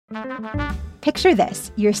Picture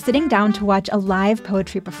this. You're sitting down to watch a live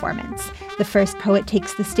poetry performance. The first poet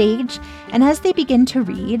takes the stage, and as they begin to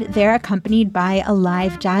read, they're accompanied by a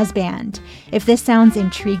live jazz band. If this sounds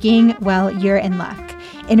intriguing, well, you're in luck.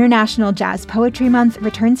 International Jazz Poetry Month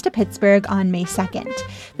returns to Pittsburgh on May 2nd.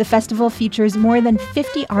 The festival features more than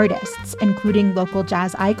 50 artists, including local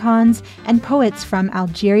jazz icons and poets from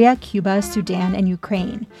Algeria, Cuba, Sudan, and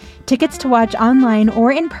Ukraine. Tickets to watch online or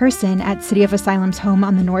in person at City of Asylum's home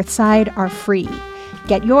on the north side are free.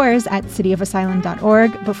 Get yours at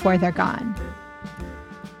cityofasylum.org before they're gone.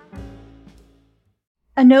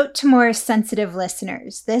 A note to more sensitive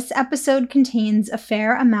listeners. This episode contains a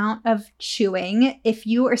fair amount of chewing. If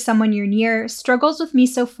you or someone you're near struggles with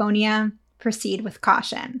misophonia, proceed with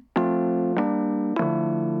caution.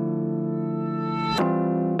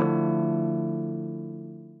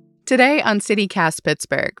 Today on CityCast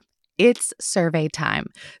Pittsburgh, it's survey time.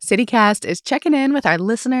 CityCast is checking in with our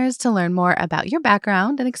listeners to learn more about your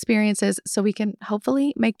background and experiences so we can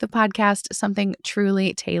hopefully make the podcast something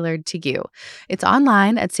truly tailored to you. It's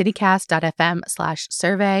online at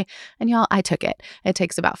citycast.fm/survey. And y'all, I took it. It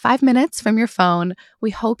takes about 5 minutes from your phone. We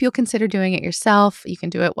hope you'll consider doing it yourself. You can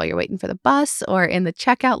do it while you're waiting for the bus or in the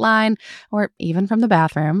checkout line or even from the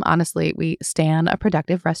bathroom. Honestly, we stand a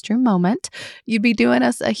productive restroom moment. You'd be doing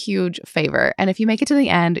us a huge favor. And if you make it to the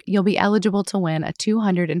end, you'll be eligible to win a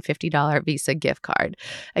 $250 Visa gift card.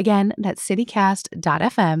 Again, that's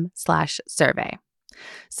citycast.fm/survey.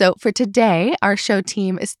 So for today, our show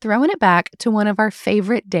team is throwing it back to one of our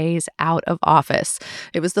favorite days out of office.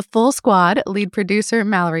 It was the full squad: lead producer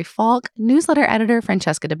Mallory Falk, newsletter editor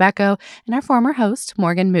Francesca DeBecco, and our former host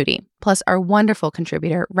Morgan Moody, plus our wonderful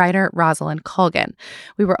contributor, writer Rosalind Colgan.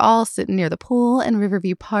 We were all sitting near the pool in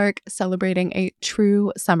Riverview Park celebrating a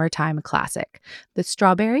true summertime classic, the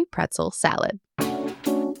strawberry pretzel salad.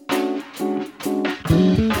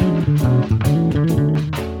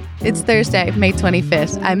 It's Thursday, May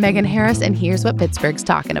 25th. I'm Megan Harris, and here's what Pittsburgh's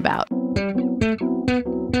talking about.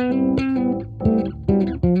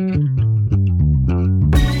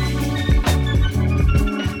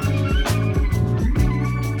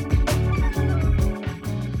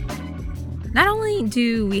 Not only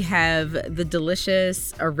do we have the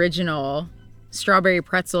delicious original strawberry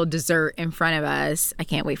pretzel dessert in front of us, I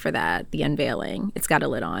can't wait for that, the unveiling. It's got a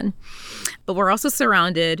lid on. But we're also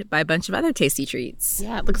surrounded by a bunch of other tasty treats.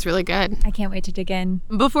 Yeah, it looks really good. I can't wait to dig in.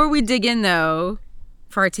 Before we dig in, though,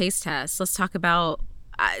 for our taste test, let's talk about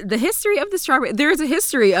the history of the strawberry. There is a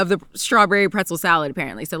history of the strawberry pretzel salad,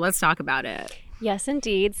 apparently, so let's talk about it. Yes,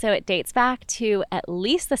 indeed. So it dates back to at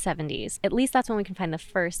least the 70s. At least that's when we can find the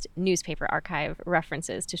first newspaper archive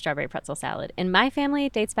references to strawberry pretzel salad. In my family,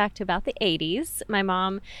 it dates back to about the 80s. My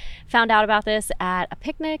mom found out about this at a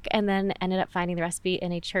picnic and then ended up finding the recipe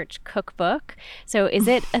in a church cookbook. So is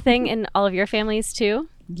it a thing in all of your families too?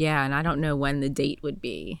 Yeah, and I don't know when the date would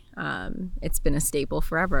be. It's been a staple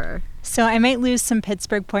forever. So I might lose some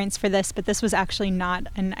Pittsburgh points for this, but this was actually not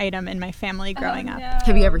an item in my family growing up.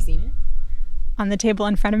 Have you ever seen it? On the table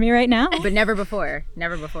in front of me right now. But never before.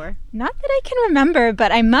 Never before. Not that I can remember,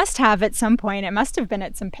 but I must have at some point. It must have been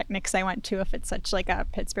at some picnics I went to if it's such like a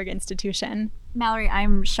Pittsburgh institution. Mallory,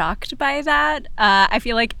 I'm shocked by that. I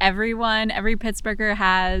feel like every Pittsburgher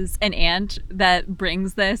has an aunt that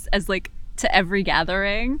brings this as like to every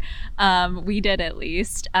gathering. We did, at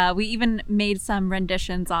least. We even made some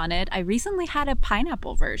renditions on it. I recently had a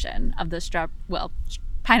pineapple version of the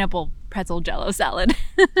pineapple pretzel jello salad.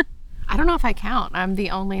 I don't know if I count. I'm the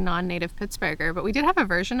only non-native Pittsburgher, but we did have a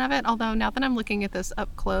version of it, although now that I'm looking at this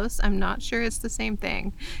up close, I'm not sure it's the same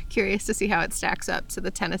thing. Curious to see how it stacks up to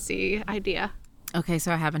the Tennessee idea. Okay,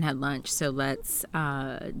 so I haven't had lunch, so let's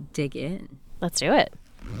dig in. Let's do it.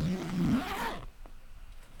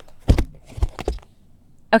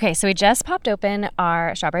 Okay, so we just popped open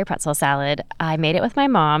our strawberry pretzel salad. I made it with my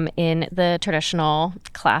mom in the traditional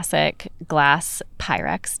classic glass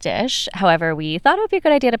Pyrex dish. However, we thought it would be a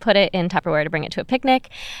good idea to put it in Tupperware to bring it to a picnic.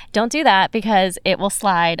 Don't do that because it will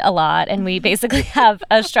slide a lot, and we basically have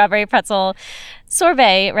a strawberry pretzel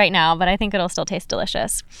sorbet right now, but I think it'll still taste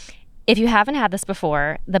delicious. If you haven't had this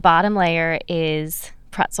before, the bottom layer is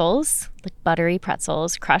pretzels, like buttery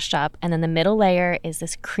pretzels crushed up, and then the middle layer is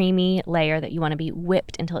this creamy layer that you want to be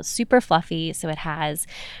whipped until it's super fluffy, so it has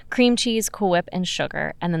cream cheese, Cool Whip, and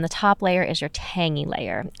sugar, and then the top layer is your tangy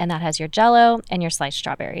layer, and that has your jello and your sliced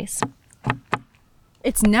strawberries.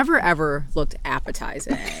 It's never ever looked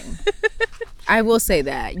appetizing. I will say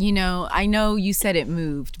that. You know, I know you said it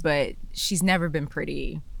moved, but she's never been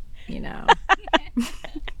pretty, you know.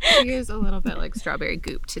 She is a little bit like strawberry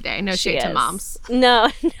goop today. No shade to moms. No.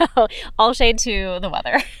 All shade to the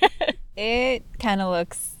weather. It kind of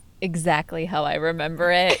looks exactly how I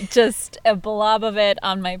remember it. Just a blob of it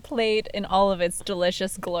on my plate in all of its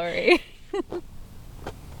delicious glory.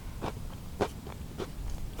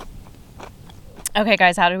 Okay,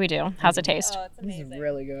 guys, how did we do? How's it taste? Oh, it's amazing. This is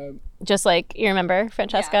really good. Just like you remember,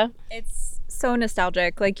 Francesca? Yeah, it's so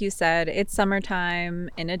nostalgic. Like you said, it's summertime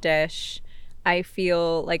in a dish. I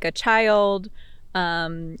feel like a child.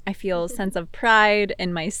 I feel a sense of pride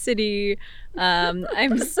in my city.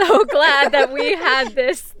 I'm so glad that we had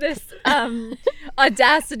this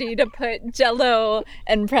audacity to put Jell-O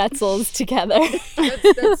and pretzels together.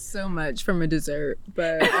 That's so much from a dessert,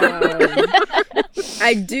 but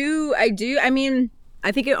I do. I mean,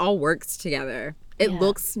 I think it all works together. It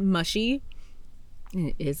looks mushy. And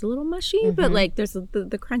it is a little mushy, but like there's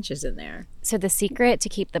the crunches in there. So the secret to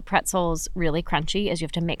keep the pretzels really crunchy is you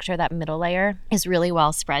have to make sure that middle layer is really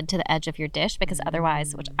well spread to the edge of your dish, because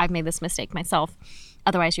otherwise, which I've made this mistake myself,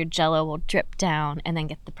 otherwise your Jell-O will drip down and then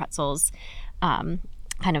get the pretzels kind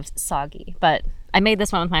of soggy. But I made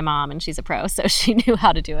this one with my mom, and she's a pro, so she knew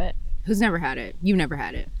how to do it. Who's never had it? You've never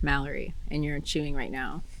had it, Mallory, and you're chewing right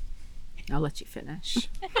now. I'll let you finish.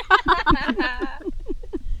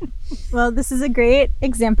 Well, this is a great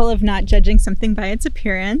example of not judging something by its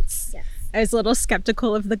appearance. Yes. I was a little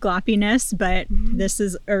skeptical of the gloppiness, but this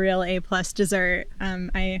is a real A+ dessert.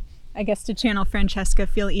 I guess to channel Francesca,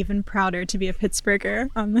 feel even prouder to be a Pittsburgher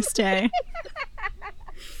on this day.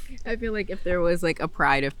 I feel like if there was like a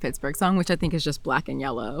Pride of Pittsburgh song, which I think is just Black and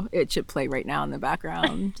Yellow, it should play right now in the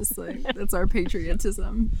background. Just like, that's our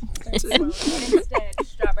patriotism. Instead,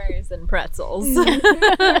 strawberries and pretzels.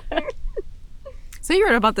 So you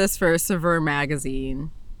wrote about this for Saveur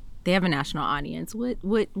magazine. They have a national audience.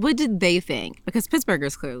 What did they think? Because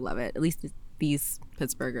Pittsburghers clearly love it, at least these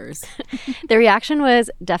Pittsburghers. The reaction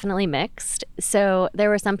was definitely mixed. So there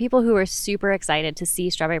were some people who were super excited to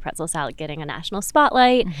see strawberry pretzel salad getting a national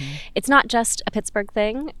spotlight. It's not just a Pittsburgh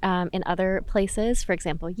thing. In other places, for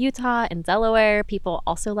example, Utah and Delaware, people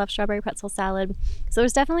also love strawberry pretzel salad. So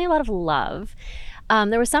there's definitely a lot of love.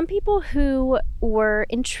 There were some people who were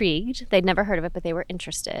intrigued. They'd never heard of it, but they were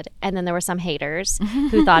interested. And then there were some haters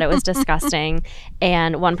who thought it was disgusting.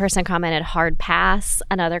 And one person commented, hard pass.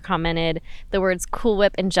 Another commented, the words Cool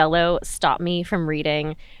Whip and Jell-O stop me from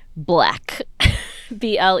reading black.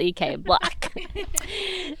 B-L-E-K, black.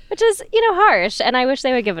 Which is, harsh. And I wish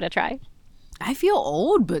they would give it a try. I feel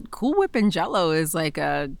old, but Cool Whip and Jell-O is like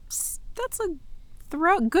that's a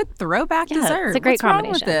good throwback dessert. It's a great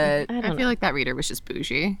combination. What's wrong with it? I feel like that reader was just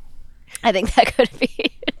bougie. I think that could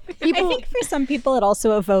be. I think for some people it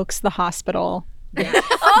also evokes the hospital.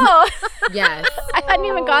 Oh, Yes. I hadn't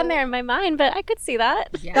even gone there in my mind, but I could see that.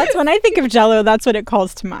 Yes. That's when I think of Jell-O, that's what it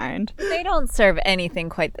calls to mind. They don't serve anything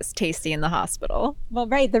quite this tasty in the hospital. Well,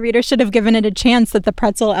 right, the reader should have given it a chance that the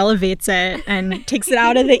pretzel elevates it and takes it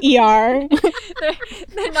out of the ER.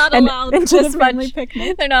 They're not And allowed into the this family much.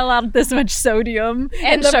 picnic. They're not allowed this much sodium in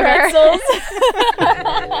And the sugar. pretzels.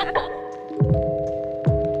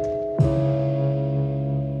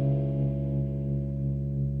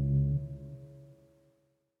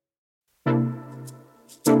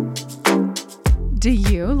 Do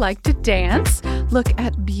you like to dance? Look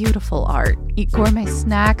at beautiful art, eat gourmet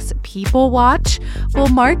snacks, people watch? Well,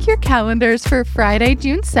 mark your calendars for Friday,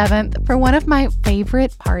 June 7th for one of my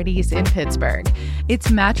favorite parties in Pittsburgh.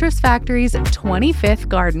 It's Mattress Factory's 25th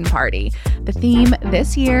garden party. The theme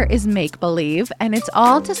this year is Make Believe, and it's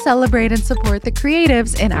all to celebrate and support the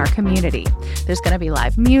creatives in our community. There's going to be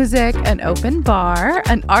live music, an open bar,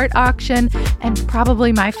 an art auction, and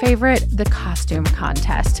probably my favorite, the costume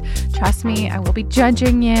contest. Trust me, I will be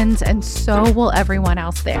judging yins, and so will everyone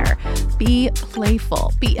else there. Be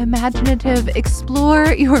playful, be imaginative,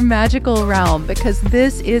 explore your magical realm, because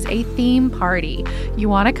this is a theme party. You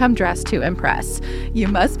want to come dressed to impress. You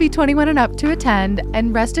must be 21 and up to attend,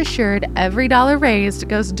 and rest assured, every dollar raised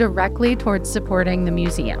goes directly towards supporting the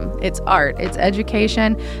museum, its art, its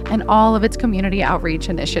education, and all of its community outreach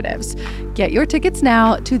initiatives. Get your tickets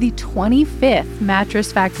now to the 25th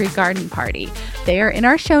Mattress Factory Garden Party. They are in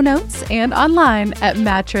our show notes and online at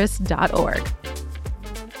mattress.org.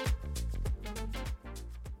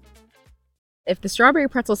 If the strawberry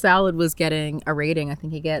pretzel salad was getting a rating, I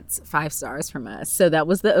think it gets 5 stars from us. So that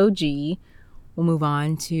was the OG. We'll move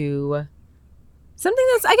on to something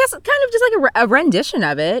that's, I guess, kind of just like a rendition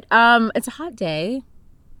of it. It's a hot day,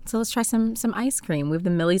 so let's try some ice cream. We have the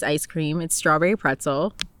Millie's ice cream. It's strawberry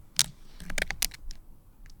pretzel.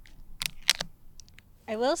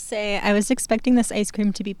 I will say I was expecting this ice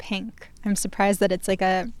cream to be pink. I'm surprised that it's like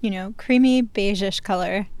a, creamy beige-ish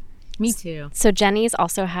color. Me too. So Jenny's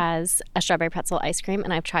also has a strawberry pretzel ice cream,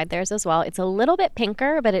 and I've tried theirs as well. It's a little bit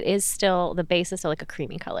pinker, but it is still, the base is still like a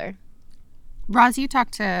creamy color. Roz, you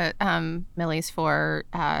talked to Millie's for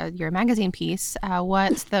your magazine piece.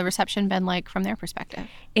 What's the reception been like from their perspective?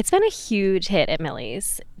 It's been a huge hit at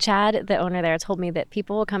Millie's. Chad, the owner there, told me that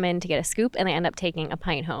people will come in to get a scoop and they end up taking a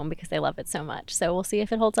pint home because they love it so much. So we'll see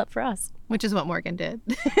if it holds up for us. Which is what Morgan did.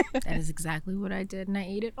 That is exactly what I did, and I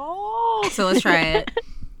ate it all. So let's try it.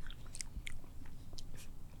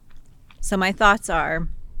 So my thoughts are,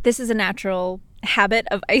 this is a natural habit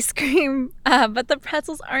of ice cream, but the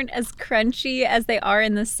pretzels aren't as crunchy as they are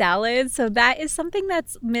in the salad. So that is something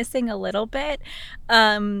that's missing a little bit.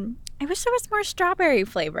 I wish there was more strawberry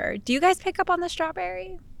flavor. Do you guys pick up on the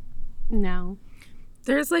strawberry? No.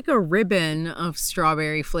 There's like a ribbon of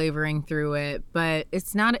strawberry flavoring through it, but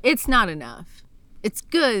it's not enough. It's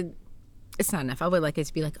good. It's not enough. I would like it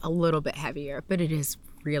to be like a little bit heavier, but it is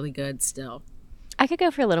really good still. I could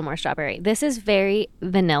go for a little more strawberry. This is very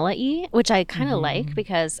vanilla-y, which I kind of like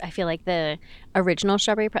because I feel like the original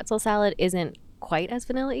strawberry pretzel salad isn't quite as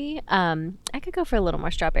vanilla-y. I could go for a little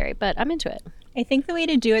more strawberry, but I'm into it. I think the way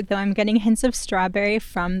to do it, though, I'm getting hints of strawberry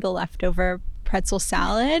from the leftover pretzel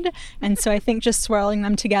salad. And so I think just swirling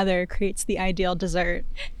them together creates the ideal dessert.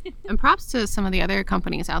 And props to some of the other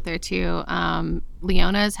companies out there, too.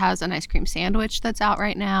 Leona's has an ice cream sandwich that's out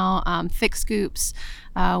right now. Thick Scoops,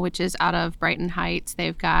 which is out of Brighton Heights.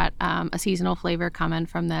 They've got a seasonal flavor coming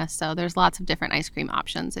from this. So there's lots of different ice cream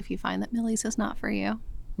options if you find that Millie's is not for you.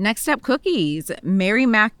 Next up, cookies. Mary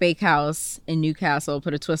Mac Bakehouse in Newcastle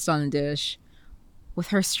put a twist on the dish with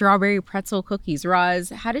her strawberry pretzel cookies.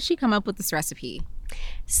 Roz, how did she come up with this recipe?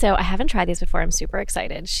 So I haven't tried these before. I'm super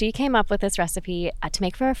excited. She came up with this recipe to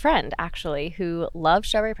make for a friend, actually, who loves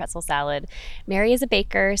strawberry pretzel salad. Mary is a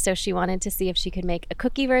baker, so she wanted to see if she could make a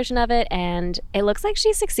cookie version of it, and it looks like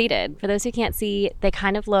she succeeded. For those who can't see, they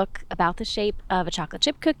kind of look about the shape of a chocolate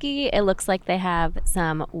chip cookie. It looks like they have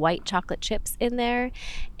some white chocolate chips in there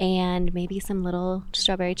and maybe some little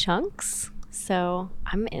strawberry chunks. So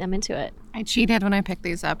I'm into it. I cheated when I picked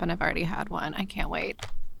these up, and I've already had one. I can't wait.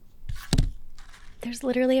 There's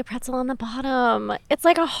literally a pretzel on the bottom. It's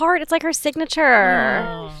like a heart. It's like her signature.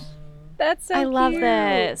 Oh, that's so I love cute.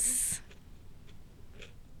 this.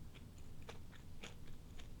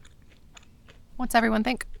 What's everyone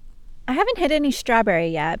think? I haven't hit any strawberry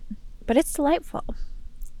yet, but it's delightful.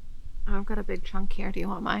 I've got a big chunk here. Do you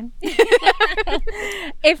want mine?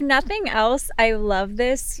 If nothing else, I love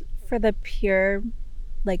this for the pure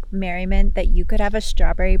merriment that you could have a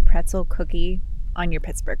strawberry pretzel cookie on your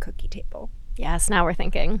Pittsburgh cookie table. Yes, now we're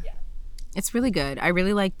thinking. It's really good. I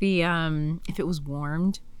really like the, if it was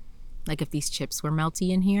warmed, like if these chips were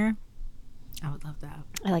melty in here, I would love that.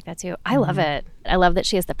 I like that too. I love it. I love that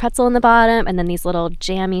she has the pretzel in the bottom and then these little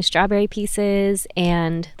jammy strawberry pieces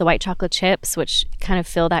and the white chocolate chips, which kind of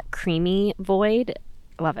fill that creamy void.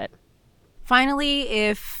 I love it.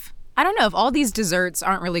 Finally, I don't know, if all these desserts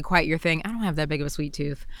aren't really quite your thing, I don't have that big of a sweet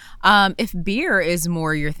tooth. If beer is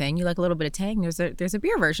more your thing, you like a little bit of tang, there's a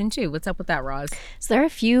beer version too. What's up with that, Roz? So there are a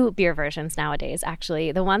few beer versions nowadays,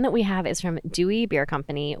 actually. The one that we have is from Dewey Beer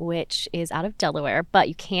Company, which is out of Delaware, but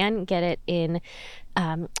you can get it in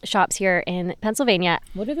shops here in Pennsylvania.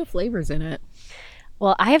 What are the flavors in it?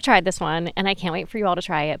 Well, I have tried this one, and I can't wait for you all to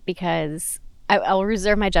try it because I'll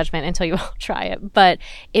reserve my judgment until you all try it. But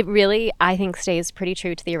it really, I think, stays pretty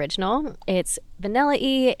true to the original. It's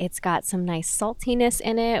vanilla-y. It's got some nice saltiness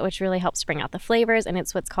in it, which really helps bring out the flavors. And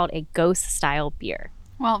it's what's called a ghost-style beer.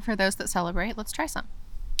 Well, for those that celebrate, let's try some.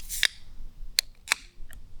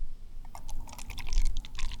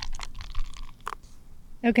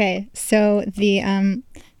 Okay, so the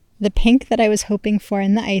pink that I was hoping for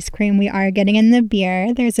in the ice cream, we are getting in the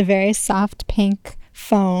beer. There's a very soft pink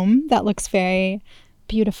foam that looks very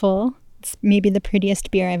beautiful. It's maybe the prettiest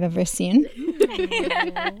beer I've ever seen.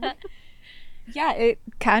 Yeah, it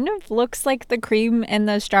kind of looks like the cream in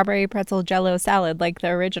the strawberry pretzel jello salad, like the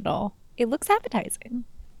original. It looks appetizing.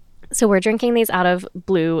 So we're drinking these out of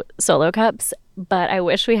blue Solo cups, but I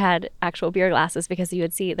wish we had actual beer glasses because you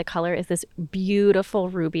would see the color is this beautiful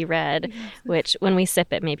ruby red, which when we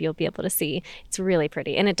sip it, maybe you'll be able to see. It's really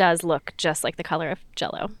pretty, and it does look just like the color of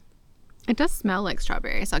jello. It does smell like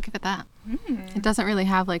strawberries. I'll give it that. It doesn't really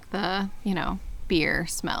have like the, beer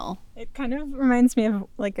smell. It kind of reminds me of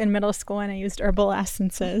like in middle school when I used herbal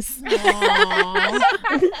essences. But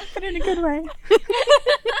in a good way.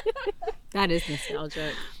 That is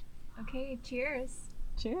nostalgic. Okay, cheers.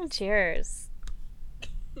 Cheers. Cheers.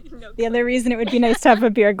 The other reason it would be nice to have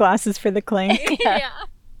a beer glass is for the clink. Yeah.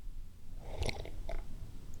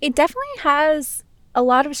 It definitely has a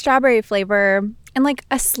lot of strawberry flavor and like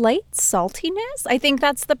a slight saltiness. I think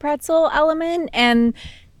that's the pretzel element. And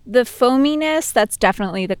the foaminess, that's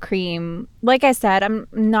definitely the cream. Like I said, I'm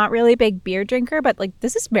not really a big beer drinker, but like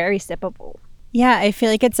this is very sippable. Yeah, I feel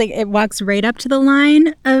like it's like it walks right up to the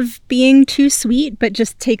line of being too sweet, but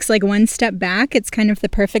just takes like one step back. It's kind of the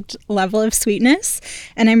perfect level of sweetness.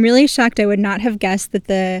 And I'm really shocked. I would not have guessed that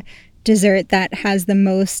the dessert that has the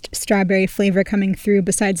most strawberry flavor coming through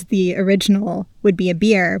besides the original would be a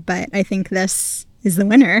beer, but I think this is the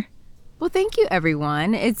winner. Well, thank you,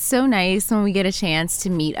 everyone. It's so nice when we get a chance to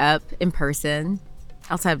meet up in person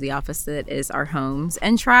outside of the office that is our homes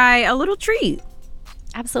and try a little treat.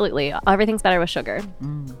 Absolutely. Everything's better with sugar.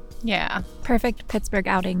 Yeah. Perfect Pittsburgh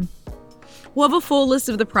outing. We'll have a full list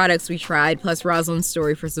of the products we tried, plus Rosalind's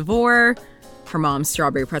story for Savor, her mom's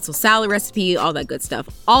strawberry pretzel salad recipe, all that good stuff,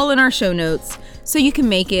 all in our show notes so you can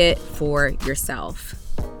make it for yourself.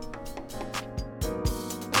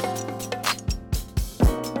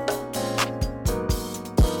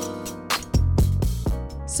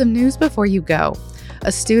 Some news before you go.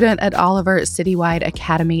 A student at Oliver Citywide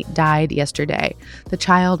Academy died yesterday. The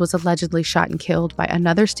child was allegedly shot and killed by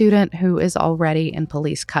another student who is already in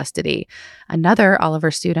police custody. Another Oliver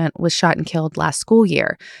student was shot and killed last school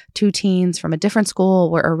year. 2 teens from a different school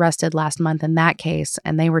were arrested last month in that case,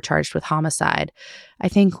 and they were charged with homicide. I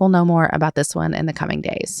think we'll know more about this one in the coming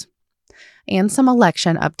days. And some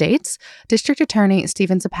election updates. District Attorney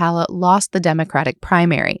Stephen Zappala lost the Democratic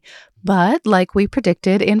primary. But like we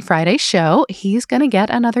predicted in Friday's show, he's going to get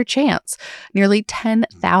another chance. Nearly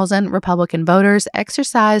 10,000 Republican voters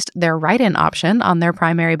exercised their write-in option on their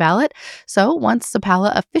primary ballot. So once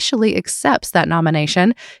Zappala officially accepts that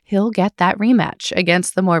nomination, he'll get that rematch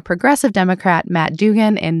against the more progressive Democrat Matt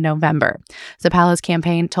Dugan in November. Zappala's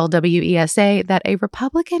campaign told WESA that a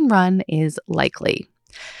Republican run is likely.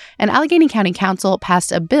 And Allegheny County Council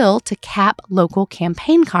passed a bill to cap local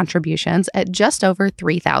campaign contributions at just over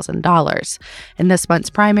 $3,000. In this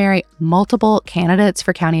month's primary, multiple candidates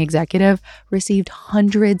for county executive received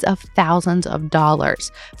hundreds of thousands of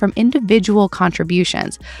dollars from individual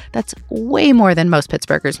contributions. That's way more than most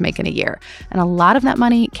Pittsburghers make in a year. And a lot of that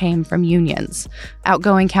money came from unions.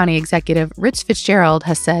 Outgoing county executive Rich Fitzgerald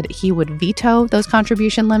has said he would veto those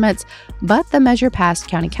contribution limits, but the measure passed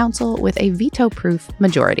county council with a veto-proof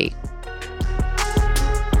majority.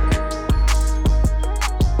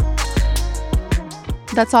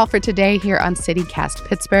 That's all for today here on CityCast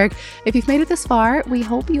Pittsburgh. If you've made it this far, we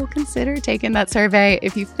hope you'll consider taking that survey.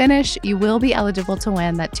 If you finish, you will be eligible to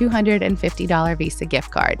win that $250 Visa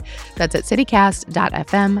gift card. That's at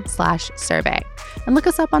citycast.fm/survey. And look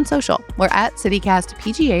us up on social. We're at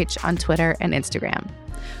CityCastPGH on Twitter and Instagram.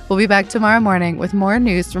 We'll be back tomorrow morning with more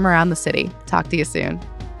news from around the city. Talk to you soon.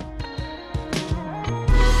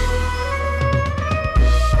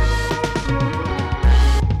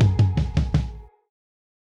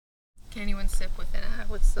 Anyone sip with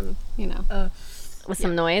some, With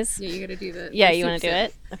some noise? Yeah, you gotta do the. Yeah, you want to do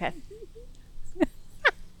it? Okay.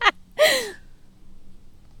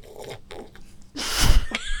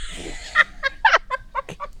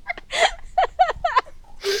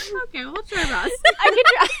 Okay, we'll try Roz. I can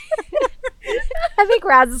try. I think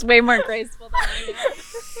Raz is way more graceful than I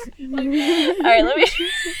am. All right, let me.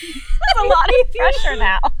 That's a lot of pressure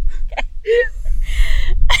now. Okay.